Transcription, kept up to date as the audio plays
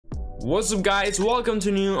What's up guys, welcome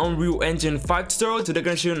to new Unreal Engine 5 tutorial. Today I'm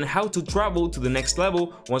going to show you how to travel to the next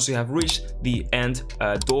level once you have reached the end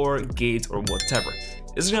door, gate or whatever.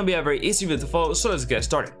 This is going to be a very easy video to follow, so let's get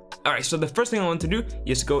started. Alright, so the first thing I want to do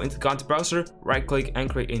is go into the content browser, right click and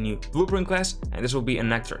create a new blueprint class, and this will be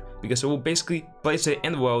an actor because it will basically place it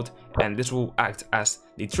in the world and this will act as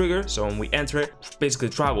the trigger. So when we enter it, basically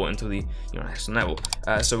travel into the next level.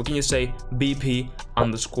 So we can just say BP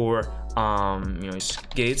underscore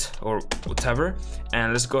gate or whatever,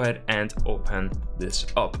 and let's go ahead and open this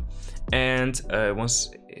up. And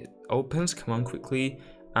once it opens, come on quickly,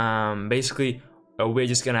 basically we're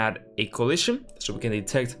just gonna add a collision so we can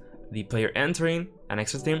detect the player entering and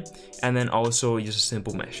exiting, and then also use a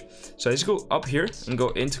simple mesh. So let's go up here and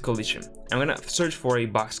go into collision. I'm gonna search for a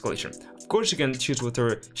box collision. Of course you can choose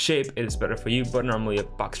whatever shape it is better for you, but normally a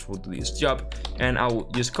box will do this job, and I will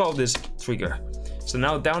just call this trigger. So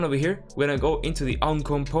now down over here, we're gonna go into the on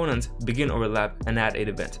component, begin overlap, and add an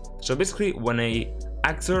event. So basically when a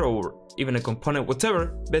actor or even a component,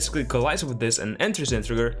 whatever, basically collides with this and enters in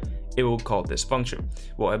trigger, it will call this function,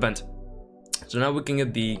 well, event. So now we can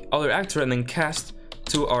get the other actor and then cast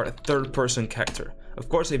to our third person character. Of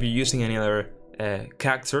course, if you're using any other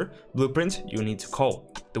character blueprint, you need to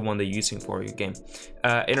call the one that you're using for your game.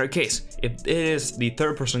 In our case, if it is the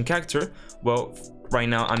third person character, well, right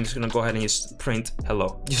now I'm just gonna go ahead and just print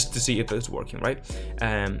hello just to see if it's working, right?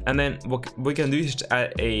 And then what we can do is just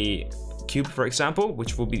add a cube, for example,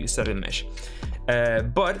 which will be the setting mesh.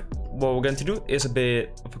 But what we're going to do is a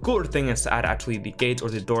bit of a cooler thing, is to add actually the gate or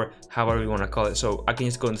the door, however you want to call it. So I can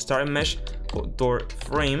just go into start mesh, go door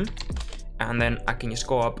frame, and then I can just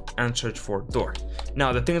go up and search for door.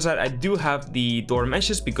 Now the thing is that I do have the door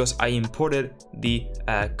meshes because I imported the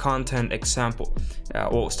content example,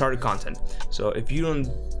 well, started content. So if you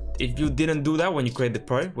didn't do that when you create the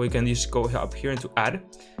project, well, you can just go up here into add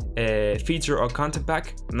feature or content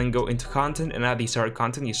pack, and then go into content and add the started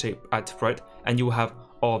content. You say add to project, and you will have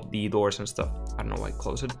all of the doors and stuff. I don't know why I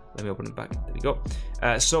closed it. Let me open it back. There we go.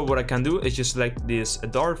 So what I can do is just select this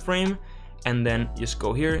door frame, and then just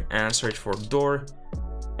go here and search for door,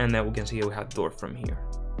 and then we can see we have door from here.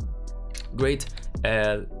 Great.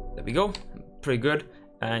 There we go. Pretty good.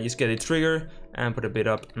 And just get a trigger and put a bit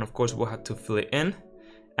up, and of course we'll have to fill it in.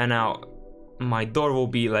 And now my door will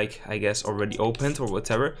be like, I guess, already opened or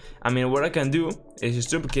whatever. I mean, what I can do is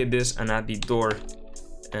just duplicate this and add the door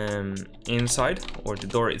inside, or the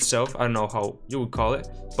door itself. I don't know how you would call it,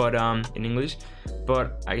 but in English.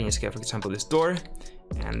 But I can just get, for example, this door,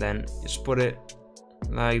 and then just put it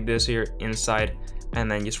like this here inside, and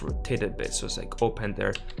then just rotate it a bit so it's like open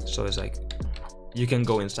there. So it's like you can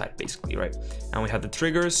go inside basically, right? And we have the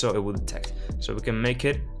trigger, so it will detect. So we can make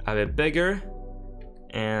it a bit bigger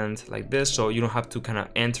and like this, so you don't have to kind of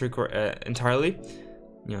enter entirely.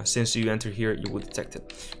 Since you enter here, you will detect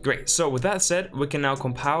it. Great. So with that said, we can now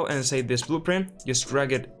compile and save this blueprint. Just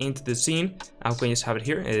drag it into the scene. I can just have it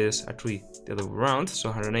here. It is actually the other way around, so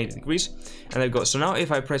 180 degrees. And there we go. So now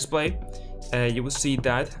if I press play, you will see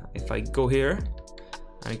that if I go here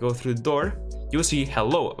and I go through the door, you will see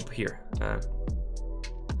hello up here. All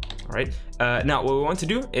right. Now what we want to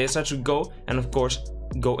do is actually go and of course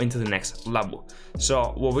go into the next level.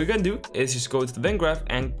 So what we're gonna do is just go to the event graph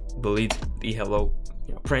and delete the hello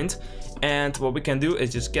print, and what we can do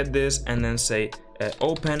is just get this and then say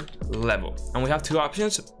open level, and we have two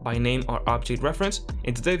options, by name or object reference.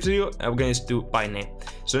 In today's video we're gonna just do by name.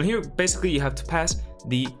 So in here basically you have to pass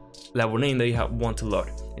the level name that you want to load.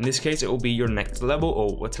 In this case it will be your next level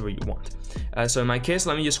or whatever you want. So in my case,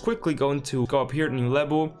 let me just quickly go up here, new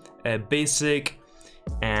level, basic,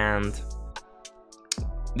 and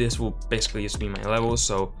this will basically just be my level.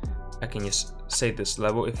 So I can just save this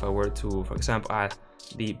level. If I were to, for example, add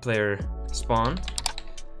the player spawn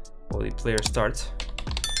or the player start,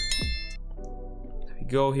 there we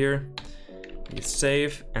go. Here you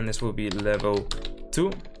save, and this will be level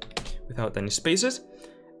 2 without any spaces.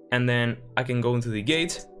 And then I can go into the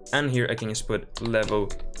gate, and here I can just put level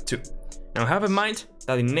 2. Now have in mind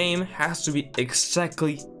that the name has to be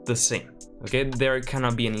exactly the same. Okay, there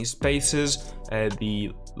cannot be any spaces.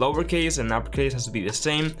 The lowercase and uppercase has to be the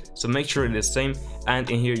same, so make sure it is the same. And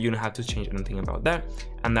in here you don't have to change anything about that,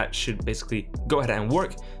 and that should basically go ahead and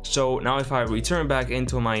work. So now if I return back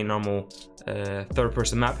into my normal third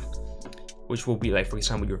person map, which will be like, for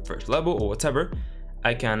example, your first level or whatever,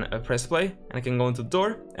 I can press play and I can go into the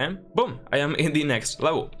door, and boom, I am in the next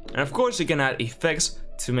level. And of course you can add effects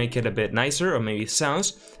to make it a bit nicer, or maybe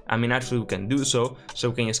sounds. I mean, actually we can do so. So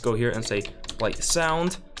we can just go here and say play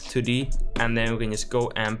sound 2D, and then we can just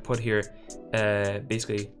go and put here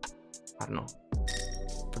basically, I don't know,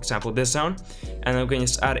 example this sound, and then we can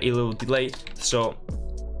just add a little delay so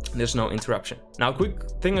there's no interruption. Now, quick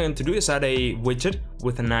thing I'm going to do is add a widget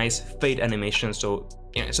with a nice fade animation, so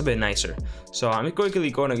yeah, it's a bit nicer. So I'm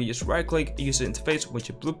quickly going to just right click, user interface,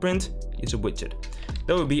 widget blueprint, use a widget.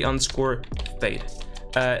 That would be underscore fade.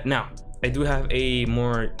 Now, I do have a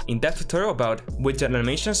more in-depth tutorial about widget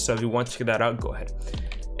animations, so if you want to check that out, go ahead.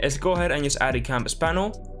 Let's go ahead and just add a canvas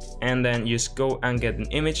panel, and then just go and get an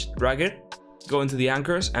image, drag it, go into the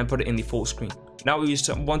anchors, and put it in the full screen. Now what you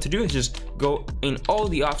want to do is just go in all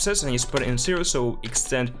the offsets and just put it in 0, so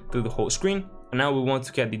extend through the whole screen. And now we want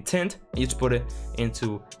to get the tint and just put it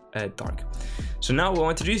into dark. So now what we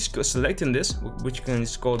want to do is go selecting this, which you can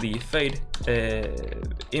just call the fade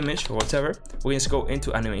image or whatever. We can just go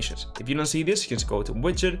into animations. If you don't see this, you can just go to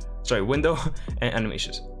window and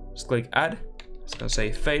animations. Just click add. It's gonna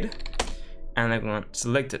say fade, and I'm gonna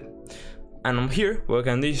select it. And on here, we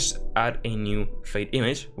can just add a new fade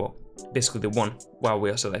image. Well, basically the one while we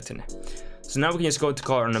are selecting it. So now we can just go to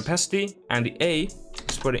color and opacity, and the A,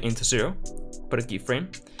 just put it into 0, put a keyframe,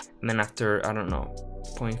 and then after, I don't know,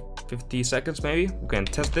 0.50 seconds maybe, we can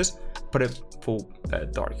test this, put it full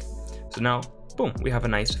dark. So now, boom, we have a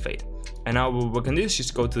nice fade. And now what we can do is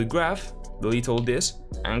just go to the graph, delete all this,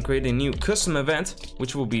 and create a new custom event,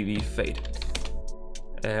 which will be the fade.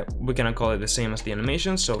 We can call it the same as the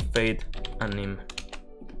animation, so fade anim.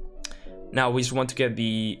 Now we just want to get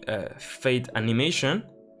the fade animation,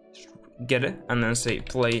 get it, and then say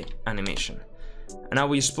play animation. And now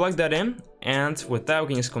we just plug that in, and with that we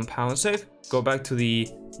can just compile and save, go back to the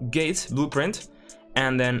gate blueprint,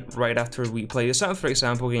 and then right after we play the sound, for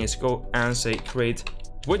example, we can just go and say create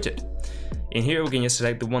widget. In here we can just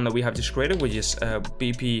select the one that we have just created, which is our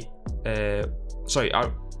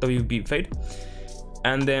WB fade,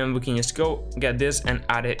 and then we can just go get this and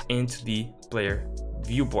add it into the player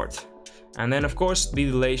viewport. And then of course the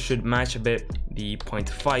delay should match a bit the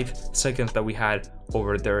 0.5 seconds that we had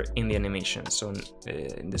over there in the animation. So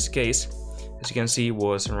in this case, as you can see,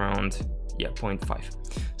 was around 0.5.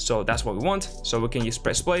 So that's what we want. So we can just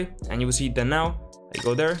press play, and you will see that now I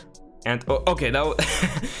go there, and okay,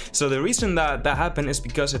 so the reason that happened is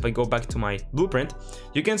because if I go back to my blueprint,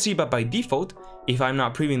 you can see that by default, if I'm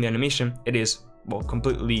not previewing the animation, it is, well,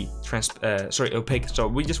 completely opaque. So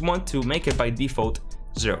we just want to make it by default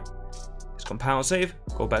 0. Compile save,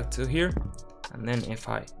 go back to here, and then if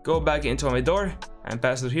I go back into my door and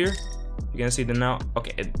pass it here, you can see that now,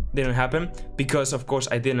 okay, it didn't happen because of course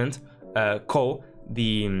I didn't call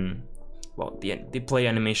the play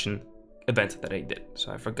animation event that I did,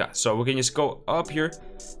 so I forgot. So we can just go up here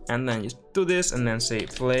and then just do this and then say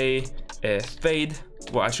play fade.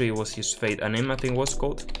 Well, actually it was just fade anim, I think it was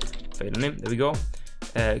called fade anim. There we go.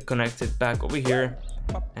 Connect it back over here,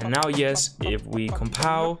 and now yes, if we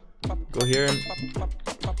compile, go here,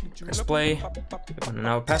 press play, and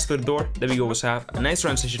now pass through the door. There we go, we have a nice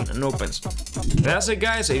transition and opens. That's it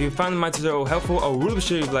guys. If you found my tutorial helpful, I would really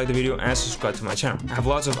appreciate if you like the video and subscribe to my channel. I have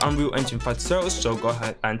lots of Unreal Engine 5 tutorials, so go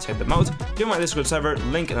ahead and check them out. Join my Discord server,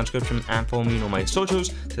 link in the description, and follow me on my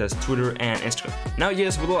socials, such as Twitter and Instagram. Now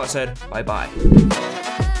yes, with all that said, bye bye.